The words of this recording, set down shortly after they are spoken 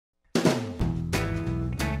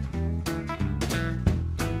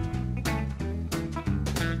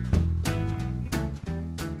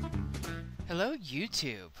Hello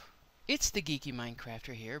YouTube! It's the Geeky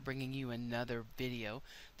Minecrafter here, bringing you another video.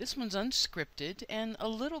 This one's unscripted and a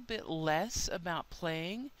little bit less about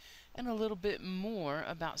playing and a little bit more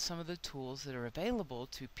about some of the tools that are available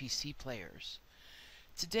to PC players.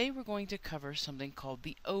 Today we're going to cover something called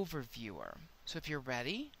the Overviewer. So if you're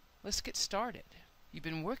ready, let's get started. You've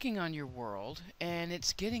been working on your world and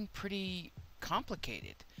it's getting pretty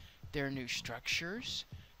complicated. There are new structures,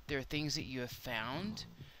 there are things that you have found.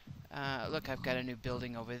 Look, I've got a new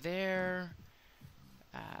building over there.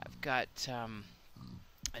 I've got a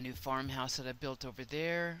new farmhouse that I built over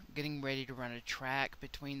there. Getting ready to run a track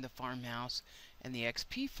between the farmhouse and the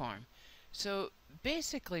XP farm. So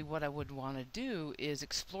basically what I would want to do is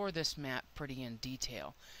explore this map pretty in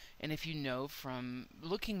detail. And if you know from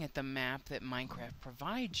looking at the map that Minecraft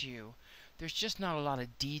provides you, there's just not a lot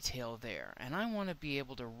of detail there. And I want to be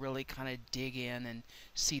able to really kind of dig in and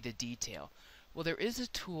see the detail. Well, there is a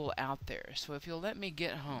tool out there, so if you'll let me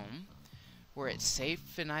get home, where it's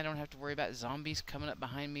safe and I don't have to worry about zombies coming up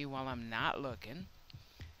behind me while I'm not looking,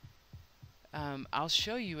 I'll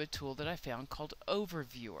show you a tool that I found called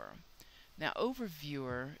Overviewer. Now,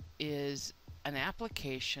 Overviewer is an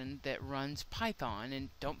application that runs Python, and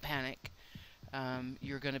don't panic,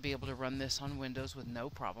 you're going to be able to run this on Windows with no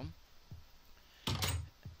problem.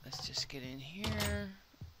 Let's just get in here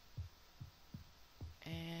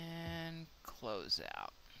and close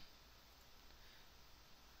out.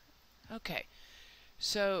 Okay,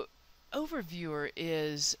 so Overviewer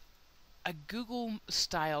is a Google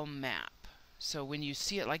style map. So when you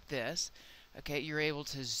see it like this, okay, you're able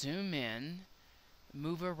to zoom in,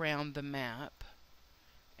 move around the map,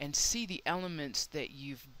 and see the elements that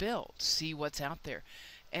you've built, see what's out there.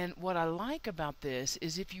 And what I like about this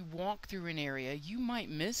is if you walk through an area, you might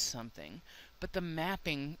miss something, but the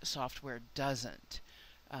mapping software doesn't.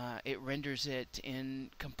 It renders it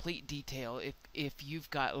in complete detail if you've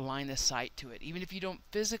got line of sight to it. Even if you don't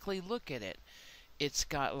physically look at it, it's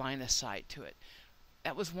got line of sight to it.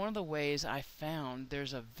 That was one of the ways I found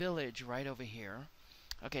there's a village right over here.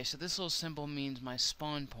 Okay, so this little symbol means my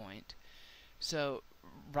spawn point. So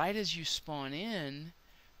right as you spawn in,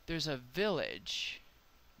 there's a village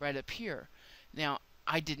right up here. Now,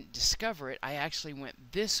 I didn't discover it. I actually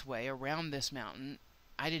went this way around this mountain.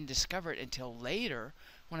 I didn't discover it until later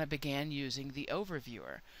when I began using the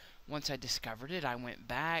Overviewer. Once I discovered it, I went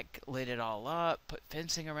back, lit it all up, put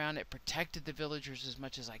fencing around it, protected the villagers as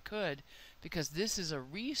much as I could, because this is a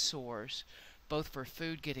resource both for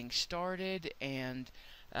food getting started and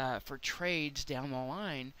for trades down the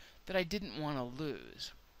line that I didn't want to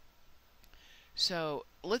lose. So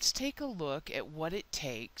let's take a look at what it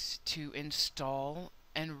takes to install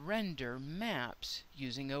and render maps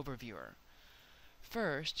using Overviewer.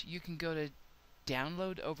 First, you can go to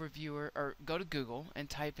Download Overviewer, or go to Google and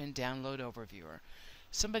type in Download Overviewer.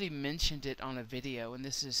 Somebody mentioned it on a video, and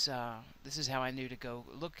this is how I knew to go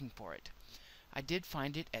looking for it. I did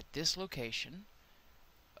find it at this location,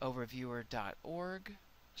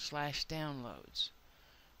 overviewer.org/downloads.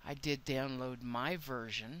 I did download my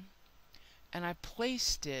version, and I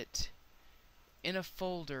placed it in a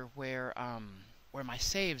folder where my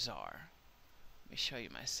saves are. Let me show you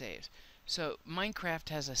my saves. So Minecraft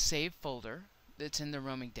has a save folder that's in the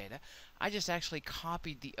roaming data. I just actually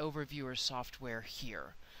copied the Overviewer software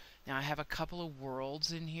here. Now I have a couple of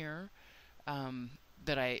worlds in here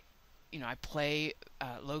that I play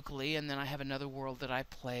locally, and then I have another world that I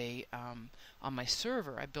play on my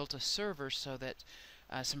server. I built a server so that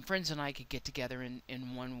some friends and I could get together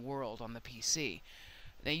in one world on the PC.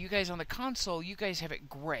 Now you guys on the console, you guys have it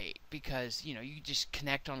great because you just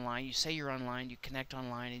connect online, you say you're online, you connect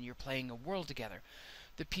online, and you're playing a world together.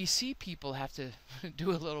 The PC people have to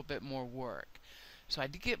do a little bit more work. So I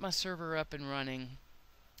did get my server up and running,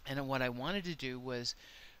 and what I wanted to do was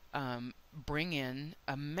bring in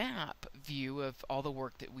a map view of all the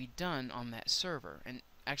work that we'd done on that server. And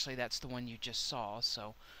actually that's the one you just saw,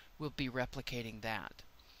 so we'll be replicating that.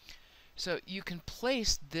 So you can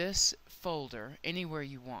place this folder anywhere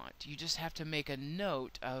you want. You just have to make a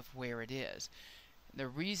note of where it is. The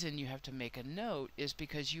reason you have to make a note is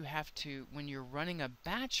because you have to, when you're running a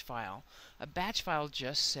batch file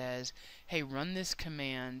just says, hey, run this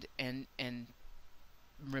command and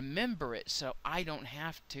remember it, so I don't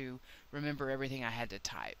have to remember everything I had to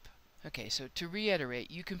type. Okay, so to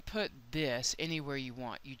reiterate, you can put this anywhere you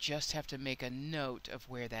want. You just have to make a note of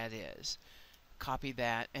where that is. Copy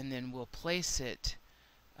that, and then we'll place it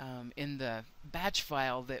in the batch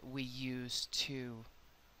file that we use to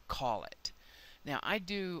call it. Now I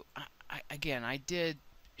did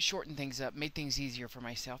shortened things up, made things easier for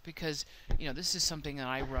myself, because this is something that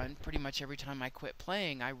I run pretty much every time I quit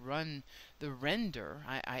playing. I run the render.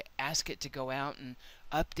 I ask it to go out and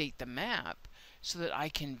update the map so that I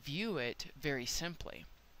can view it very simply.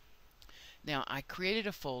 Now, I created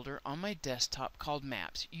a folder on my desktop called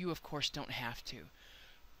Maps. You, of course, don't have to.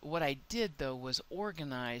 What I did, though, was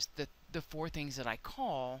organize the 4 things that I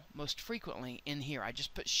call most frequently in here. I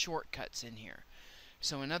just put shortcuts in here.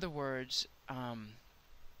 So, in other words,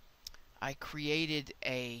 I created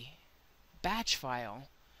a batch file,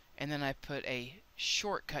 and then I put a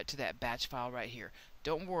shortcut to that batch file right here.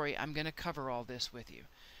 Don't worry, I'm going to cover all this with you.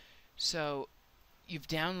 So, you've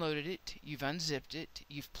downloaded it, you've unzipped it,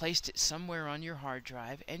 you've placed it somewhere on your hard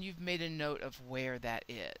drive, and you've made a note of where that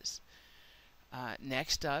is.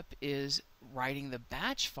 Next up is writing the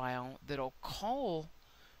batch file that'll call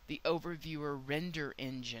the Overviewer render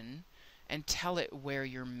engine and tell it where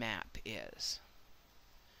your map is.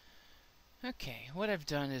 Okay, what I've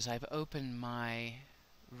done is I've opened my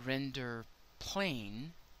render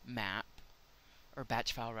plane map, or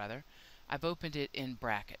batch file rather. I've opened it in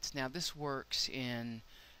brackets. Now this works in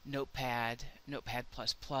Notepad, Notepad++,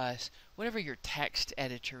 whatever your text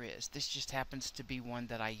editor is. This just happens to be one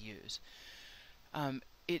that I use.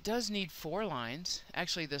 It does need 4 lines.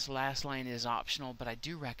 Actually, this last line is optional, but I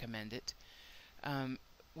do recommend it.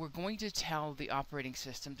 We're going to tell the operating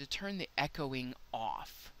system to turn the echoing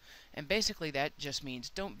off. And basically that just means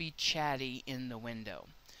don't be chatty in the window.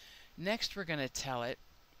 Next, we're going to tell it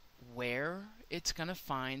where it's going to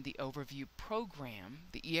find the overview program,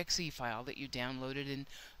 the exe file that you downloaded and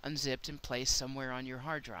unzipped and placed somewhere on your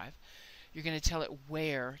hard drive. You're going to tell it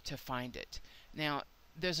where to find it. Now,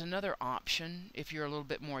 there's another option if you're a little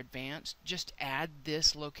bit more advanced. Just add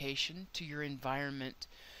this location to your environment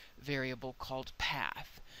variable called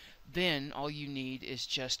path. Then all you need is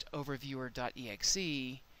just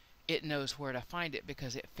overviewer.exe. It knows where to find it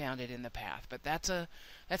because it found it in the path. But that's a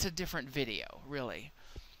different video, really.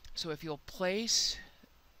 So if you'll paste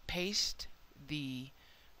the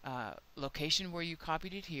location where you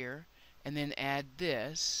copied it here, and then add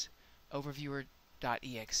this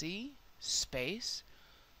overviewer.exe space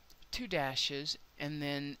 2 dashes, and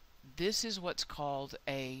then this is what's called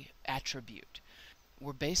a attribute.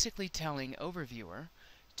 We're basically telling Overviewer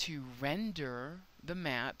to render the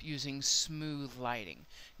map using smooth lighting.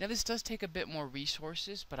 Now this does take a bit more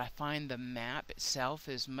resources, but I find the map itself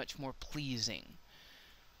is much more pleasing.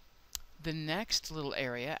 The next little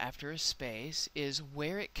area after a space is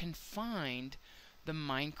where it can find the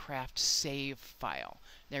Minecraft save file.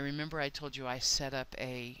 Now remember I told you I set up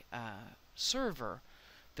a server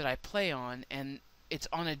that I play on, and it's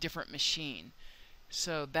on a different machine.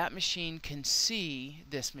 So that machine can see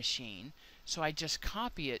this machine, so I just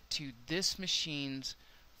copy it to this machine's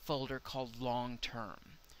folder called long term.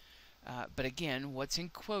 But again, what's in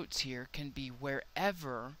quotes here can be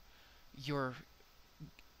wherever your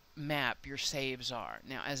map, your saves are.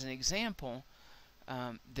 Now as an example,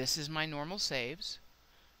 this is my normal saves.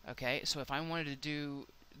 Okay, so if I wanted to do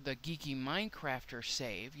the Geeky Minecrafter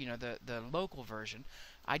save, the local version,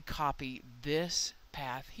 I'd copy this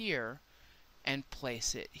path here and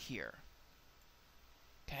place it here.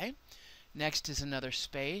 Okay, next is another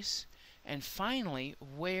space, and finally,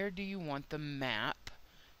 where do you want the map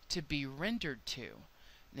to be rendered to?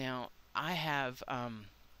 Now I have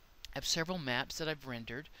several maps that I've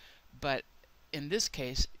rendered, but in this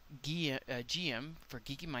case, GM for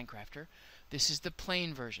Geeky Minecrafter, this is the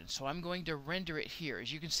plain version, so I'm going to render it here.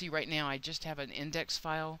 As you can see right now, I just have an index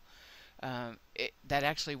file. That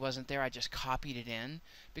actually wasn't there. I just copied it in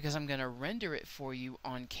because I'm going to render it for you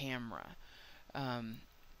on camera.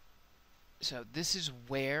 So this is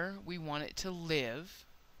where we want it to live.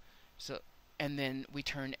 And then we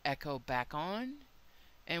turn echo back on,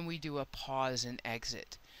 and we do a pause and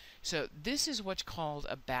exit. So this is what's called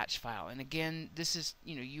a batch file. And again, this is,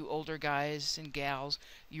 you older guys and gals,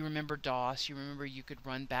 you remember DOS, you remember you could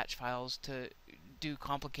run batch files to do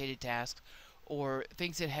complicated tasks or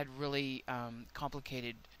things that had really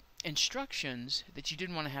complicated instructions that you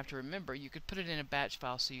didn't want to have to remember. You could put it in a batch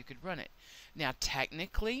file so you could run it. Now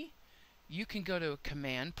technically, you can go to a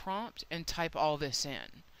command prompt and type all this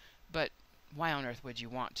in, but why on earth would you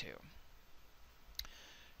want to?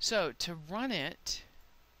 So to run it,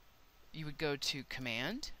 you would go to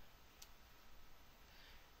Command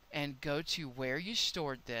and go to where you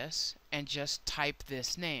stored this and just type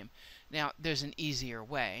this name. Now there's an easier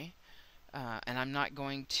way, and I'm not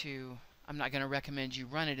going to recommend you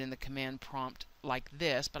run it in the command prompt like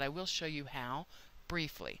this, but I will show you how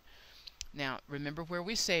briefly. Now remember where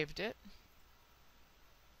we saved it.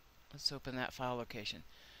 Let's open that file location.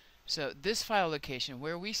 So this file location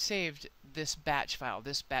where we saved this batch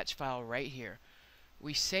file right here,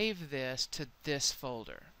 we save this to this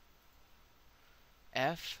folder,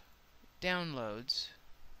 F downloads.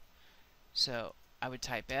 So I would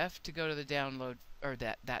type F to go to the download, or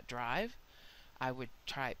that drive. I would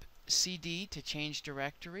type CD to change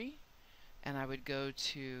directory, and I would go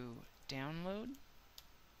to download.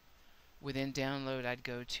 Within download, I'd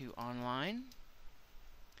go to online.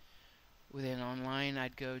 Within online,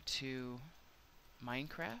 I'd go to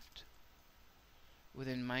Minecraft.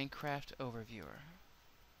 Within Minecraft, Overviewer.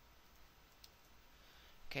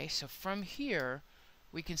 Okay, so from here,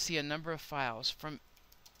 we can see a number of files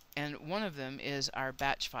and one of them is our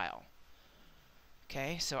batch file.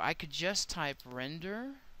 Okay, so I could just type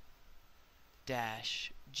render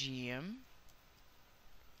 -gm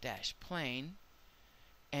 -plane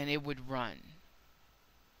and it would run.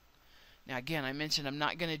 Now again, I mentioned I'm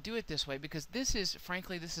not going to do it this way because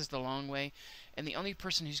frankly, this is the long way, and the only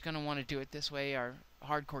person who's going to want to do it this way are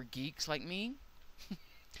hardcore geeks like me,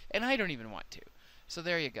 and I don't even want to. So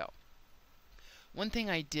there you go. One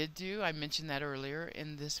thing I did do, I mentioned that earlier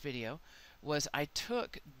in this video, was I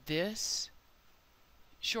took this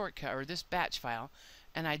shortcut, or this batch file,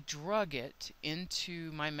 and I drug it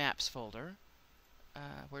into my maps folder.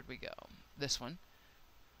 Where'd we go? This one.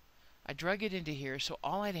 I drug it into here, so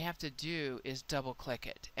all I'd have to do is double click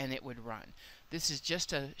it and it would run. This is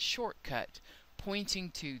just a shortcut pointing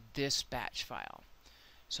to this batch file.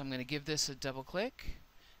 So I'm going to give this a double click,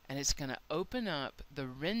 and it's going to open up the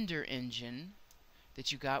render engine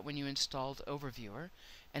that you got when you installed Overviewer,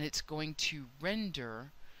 and it's going to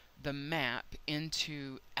render the map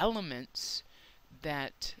into elements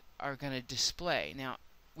that are going to display. Now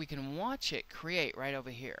we can watch it create right over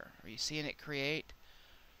here. Are you seeing it create?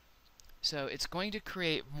 So it's going to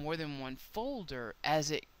create more than one folder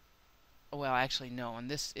as it, well actually no, in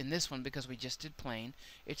this one, because we just did plain,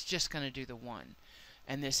 it's just going to do the one.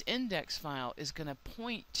 And this index file is going to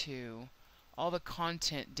point to all the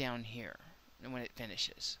content down here when it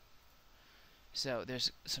finishes. So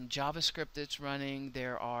there's some JavaScript that's running,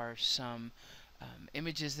 there are some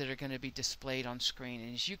images that are going to be displayed on screen,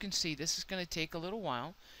 and as you can see, this is going to take a little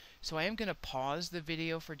while. So I am going to pause the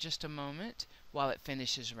video for just a moment while it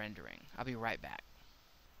finishes rendering. I'll be right back.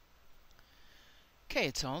 Okay,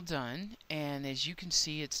 it's all done, and as you can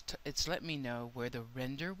see, it's let me know where the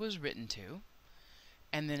render was written to,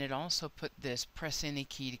 and then it also put this press any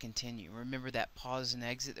key to continue. Remember that pause and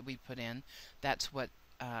exit that we put in? That's what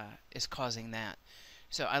is causing that.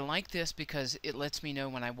 So I like this because it lets me know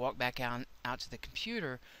when I walk back out to the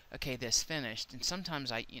computer, okay, this finished, and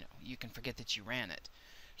sometimes you can forget that you ran it.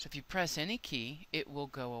 So if you press any key, it will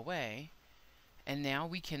go away, and now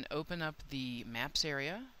we can open up the maps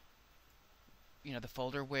area, the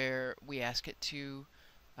folder where we ask it to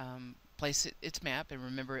place its map, and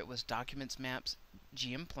remember it was documents, maps,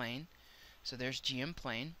 GM plane. So there's GM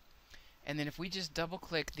plane, and then if we just double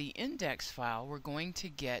click the index file, we're going to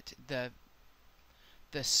get the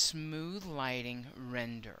smooth lighting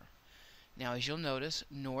render. Now as you'll notice,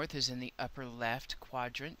 north is in the upper left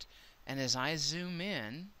quadrant, and as I zoom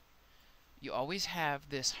in, you always have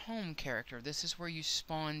this home character. This is where you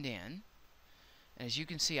spawned in. And as you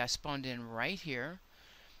can see, I spawned in right here,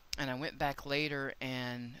 and I went back later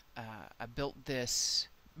and I built this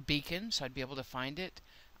beacon so I'd be able to find it.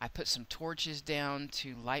 I put some torches down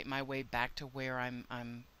to light my way back to where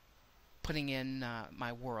I'm putting in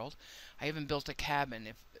my world. I even built a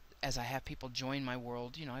cabin. As I have people join my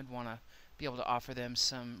world, I'd want to be able to offer them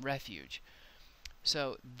some refuge.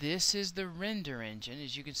 So this is the render engine.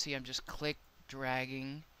 As you can see, I'm just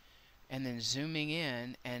dragging and then zooming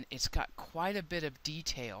in, and it's got quite a bit of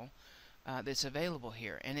detail that's available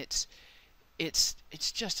here, and it's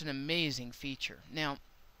just an amazing feature. Now,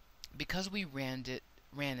 because we ran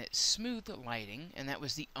it smooth lighting, and that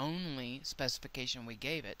was the only specification we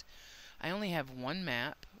gave it, I only have one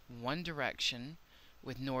map, one direction,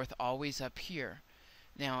 with north always up here.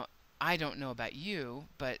 Now, I don't know about you,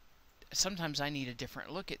 but sometimes I need a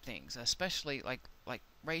different look at things, especially like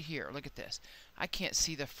right here. Look at this. I can't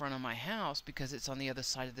see the front of my house because it's on the other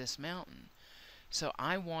side of this mountain. So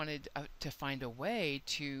I wanted to find a way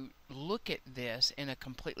to look at this in a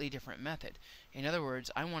completely different method. In other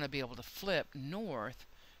words, I want to be able to flip north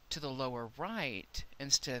to the lower right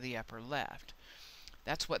instead of the upper left.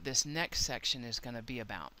 That's what this next section is going to be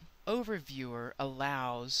about. Overviewer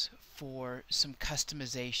allows for some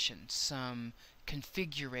customization, some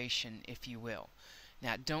configuration, if you will.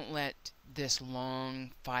 Now, don't let this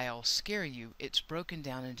long file scare you. It's broken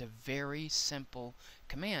down into very simple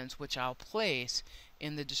commands, which I'll place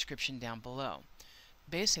in the description down below.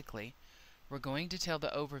 Basically, we're going to tell the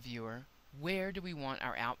overviewer where do we want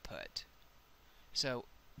our output. So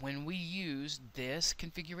when we use this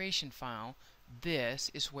configuration file,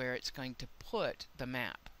 this is where it's going to put the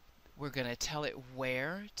map. We're going to tell it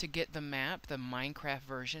where to get the map, the Minecraft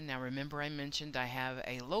version. Now remember I mentioned I have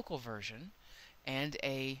a local version and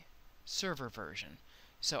a server version.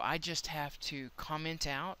 So I just have to comment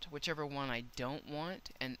out whichever one I don't want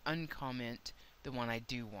and uncomment the one I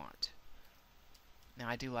do want. Now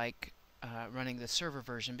I do like running the server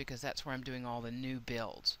version because that's where I'm doing all the new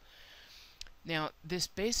builds. Now this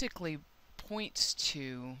basically points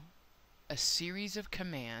to a series of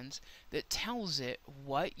commands that tells it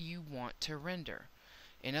what you want to render.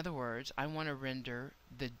 In other words, I want to render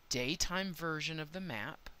the daytime version of the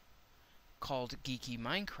map called Geeky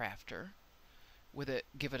Minecrafter with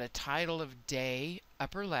give it a title of day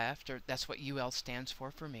upper left, or that's what UL stands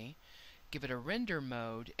for me. Give it a render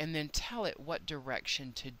mode and then tell it what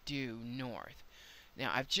direction to do north.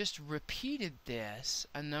 Now I've just repeated this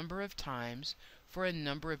a number of times for a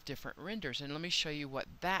number of different renders, and let me show you what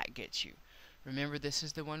that gets you. Remember, this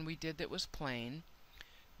is the one we did that was plain.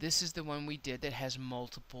 This is the one we did that has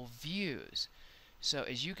multiple views. So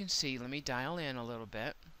as you can see, let me dial in a little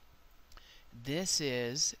bit. This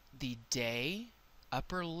is the day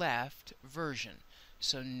upper left version.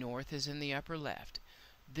 So north is in the upper left.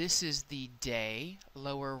 This is the day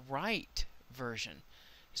lower right version.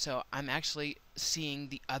 So I'm actually seeing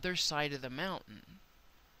the other side of the mountain.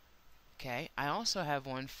 Okay, I also have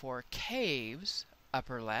one for caves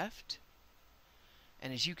upper left.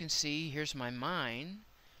 And as you can see, here's my mine.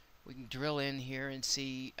 We can drill in here and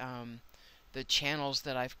see the channels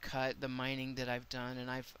that I've cut, the mining that I've done, and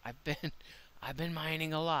I've been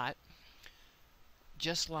mining a lot.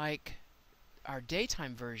 Just like our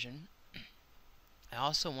daytime version, I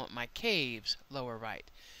also want my caves lower right.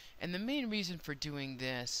 And the main reason for doing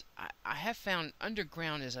this, I have found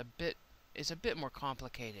underground is a bit more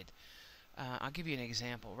complicated. I'll give you an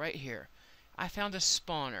example right here. I found a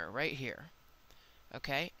spawner right here.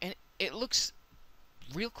 Okay, and it looks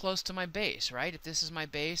real close to my base, right? If this is my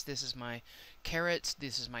base, this is my carrots,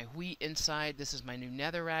 this is my wheat inside, this is my new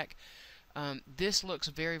netherrack. This looks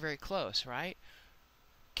very, very close, right?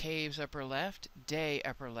 Caves upper left, day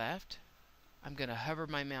upper left. I'm going to hover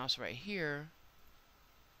my mouse right here.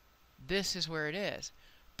 This is where it is.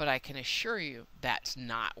 But I can assure you that's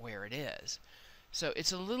not where it is. So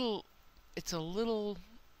it's a little,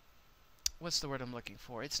 what's the word I'm looking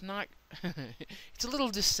for? It's not, it's a little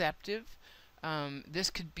deceptive. This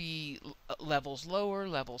could be levels lower,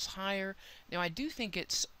 levels higher. Now I do think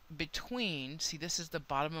it's between, see this is the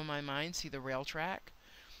bottom of my mine, see the rail track?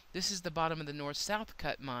 This is the bottom of the north-south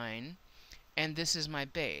cut mine, and this is my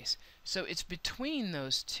base. So it's between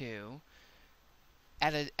those two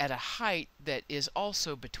at a height that is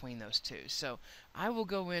also between those two. So I will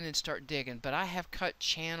go in and start digging, but I have cut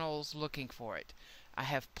channels looking for it. I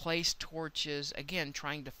have placed torches, again,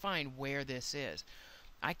 trying to find where this is.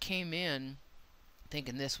 I came in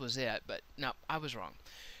thinking this was it, but no, I was wrong.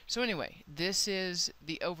 So anyway, this is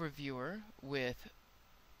the overviewer with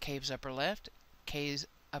caves upper left, caves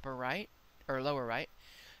upper right, or lower right.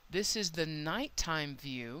 This is the nighttime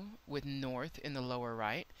view with north in the lower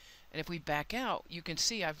right. And if we back out, you can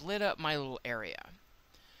see I've lit up my little area.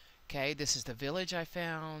 Okay, this is the village I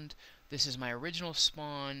found. This is my original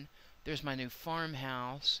spawn. There's my new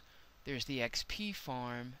farmhouse. There's the XP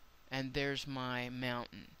farm. And there's my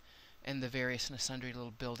mountain and the various and sundry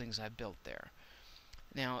little buildings I built there.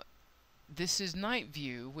 Now, this is night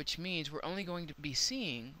view, which means we're only going to be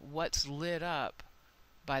seeing what's lit up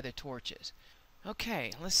by the torches.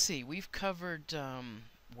 Okay, let's see. We've covered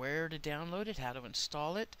where to download it, how to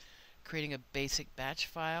install it, creating a basic batch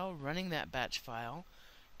file, running that batch file,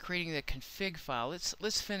 creating the config file.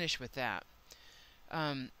 Let's finish with that.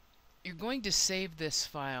 You're going to save this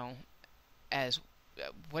file as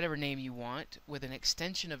whatever name you want with an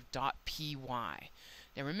extension of .py.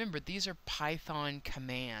 Now remember, these are Python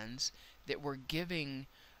commands that we're giving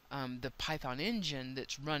the Python engine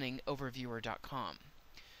that's running overviewer.com.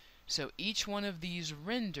 So each one of these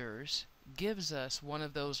renders gives us one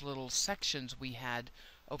of those little sections we had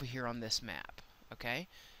over here on this map. Okay,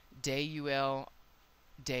 day UL,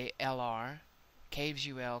 day LR, caves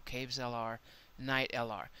UL, caves LR, night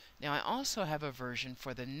LR. Now I also have a version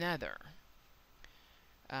for the nether,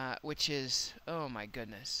 which is, oh my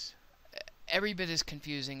goodness, every bit as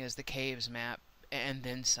confusing as the caves map and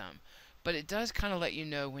then some. But it does kind of let you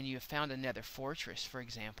know when you have found a nether fortress, for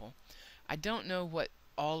example. I don't know what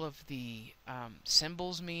all of the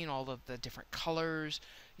symbols mean, all of the different colors,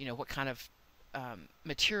 you know, what kind of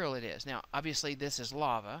material it is. Now, obviously this is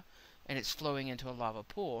lava, and it's flowing into a lava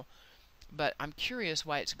pool, but I'm curious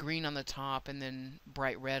why it's green on the top and then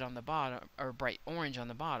bright red on the bottom, or bright orange on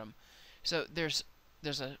the bottom. So there's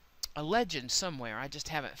a legend somewhere. I just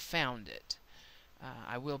haven't found it.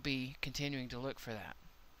 I will be continuing to look for that.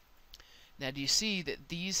 Now, do you see that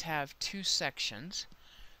these have two sections?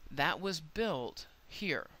 That was built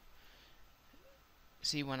here.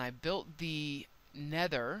 See, when I built the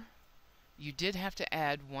nether, you did have to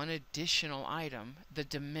add one additional item, the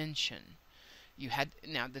dimension.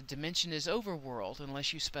 Now the dimension is overworld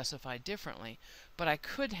unless you specify differently, but I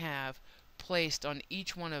could have placed on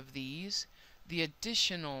each one of these the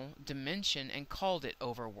additional dimension and called it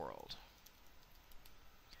overworld.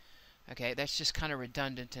 Okay, that's just kind of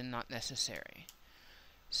redundant and not necessary.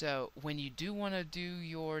 So when you do want to do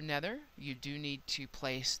your nether, you do need to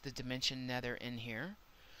place the dimension nether in here.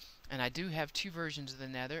 And I do have two versions of the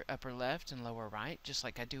nether, upper left and lower right, just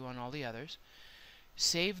like I do on all the others.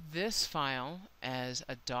 Save this file as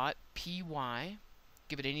a .py,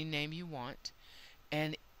 give it any name you want,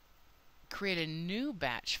 and create a new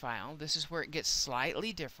batch file. This is where it gets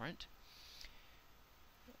slightly different.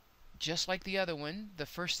 Just like the other one, the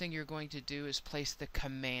first thing you're going to do is place the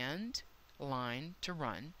command line to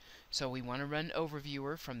run. So we want to run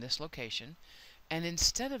overviewer from this location. And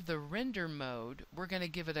instead of the render mode, we're going to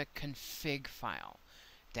give it a config file.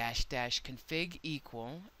 -- config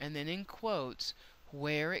equal, and then in quotes,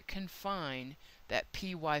 where it can find that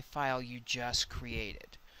py file you just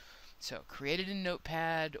created. So create it in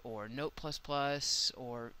Notepad or Note++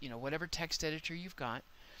 or whatever text editor you've got.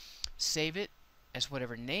 Save it as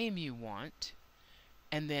whatever name you want,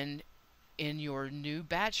 and then in your new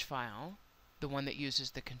batch file, the one that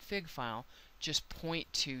uses the config file, just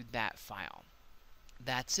point to that file.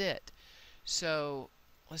 That's it. So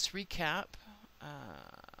let's recap.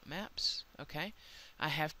 Maps. Okay, I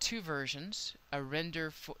have two versions. A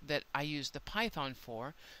render that I use the Python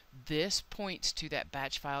for. This points to that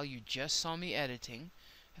batch file you just saw me editing.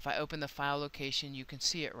 If I open the file location, you can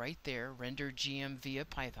see it right there, render GM via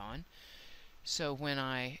Python. So when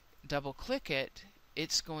I double click it,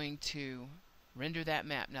 it's going to render that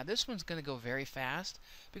map. Now this one's going to go very fast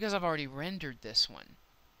because I've already rendered this one.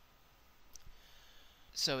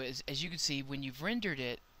 So as you can see, when you've rendered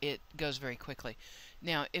it, it goes very quickly.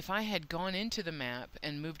 Now, if I had gone into the map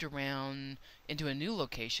and moved around into a new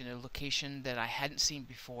location, a location that I hadn't seen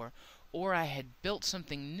before, or I had built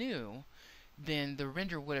something new, then the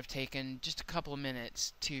render would have taken just a couple of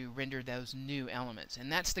minutes to render those new elements.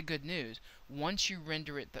 And that's the good news. Once you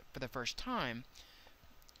render it for the first time,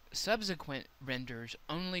 subsequent renders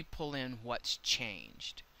only pull in what's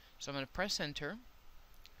changed. So I'm going to press enter,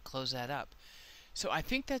 close that up. So I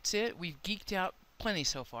think that's it. We've geeked out plenty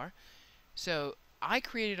so far. So I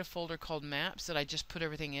created a folder called maps that I just put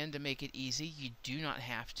everything in to make it easy. You do not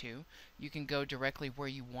have to. You can go directly where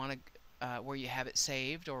you want to, where you have it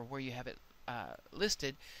saved or where you have it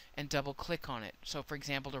listed, and double click on it. So for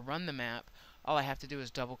example, to run the map, all I have to do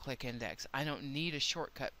is double click index. I don't need a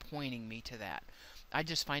shortcut pointing me to that. I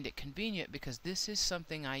just find it convenient because this is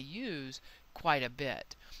something I use quite a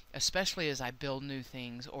bit, especially as I build new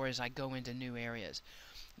things or as I go into new areas.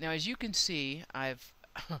 Now, as you can see, I've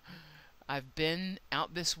been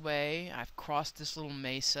out this way. I've crossed this little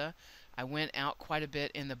mesa. I went out quite a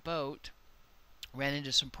bit in the boat, ran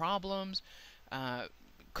into some problems,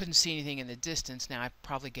 couldn't see anything in the distance. Now, I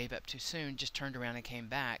probably gave up too soon, just turned around and came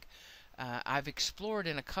back. I've explored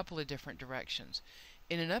in a couple of different directions.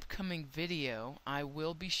 In an upcoming video, I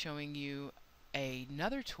will be showing you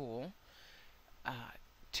another tool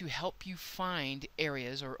to help you find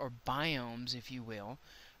areas or biomes, if you will,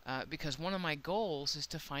 because one of my goals is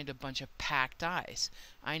to find a bunch of packed ice.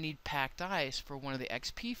 I need packed ice for one of the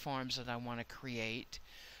XP farms that I want to create,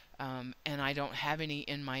 and I don't have any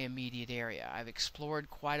in my immediate area. I've explored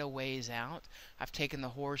quite a ways out. I've taken the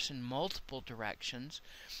horse in multiple directions.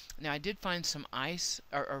 Now, I did find some ice,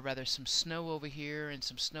 or rather some snow over here and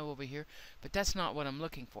some snow over here, but that's not what I'm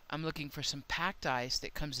looking for. I'm looking for some packed ice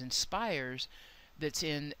that comes in spires that's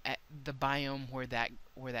in the biome where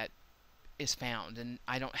that is found, and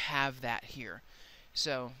I don't have that here.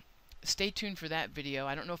 So stay tuned for that video.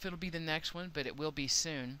 I don't know if it'll be the next one, but it will be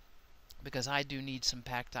soon, because I do need some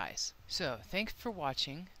packed ice. So thanks for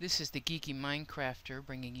watching. This is the Geeky Minecrafter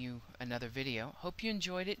bringing you another video. Hope you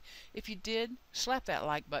enjoyed it. If you did, slap that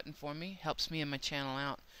like button for me. Helps me and my channel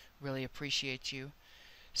out. Really appreciate you.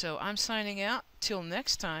 So I'm signing out. Till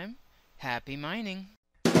next time, happy mining.